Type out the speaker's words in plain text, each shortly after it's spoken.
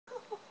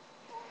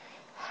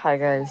Hi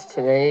guys,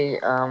 today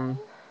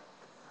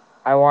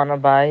I want to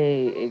buy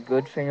a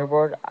good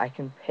fingerboard. I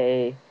can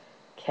pay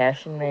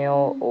cash and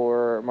mail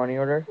or money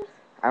order.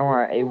 I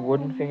want a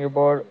wooden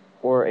fingerboard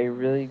or a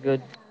really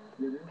good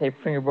paper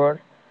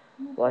fingerboard,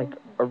 like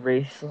a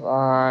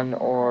Racelon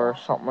or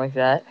something like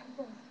that.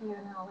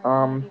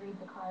 Um,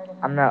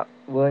 I'm not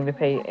willing to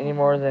pay any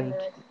more than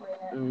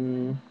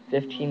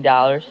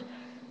 $15.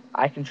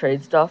 I can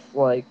trade stuff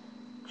like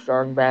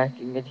strong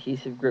backing,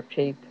 adhesive grip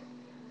tape.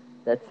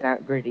 That's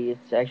not gritty.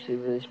 It's actually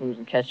really smooth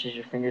and catches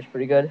your fingers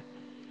pretty good.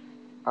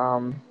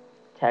 Um,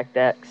 Tech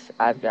decks,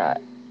 I've got,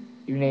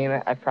 you name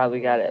it, I've probably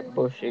got it.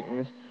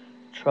 Bushings,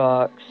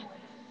 trucks,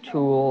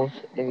 tools,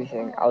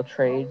 anything. I'll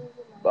trade,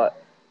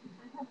 but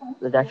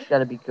the decks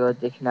gotta be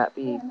good. They cannot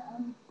be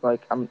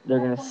like they're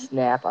gonna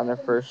snap on their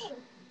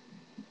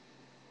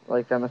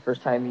on the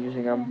first time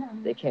using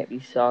them. They can't be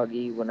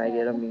soggy when I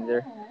get them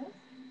either.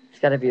 It's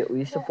gotta be at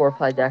least a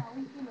 4-ply deck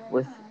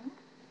with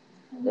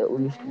at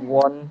least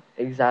one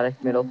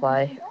exotic middle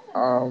ply.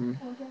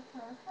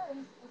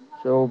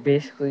 So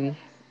basically,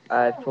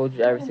 I've told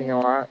you everything I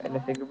want in the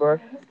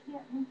fingerboard.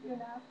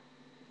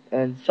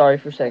 And sorry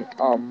for saying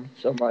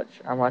so much.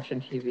 I'm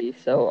watching TV,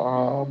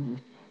 so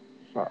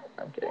no,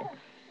 I'm kidding.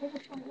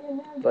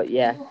 But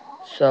yeah,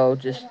 so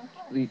just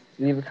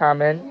leave a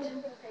comment,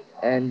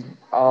 and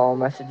I'll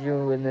message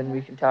you, and then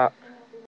we can talk.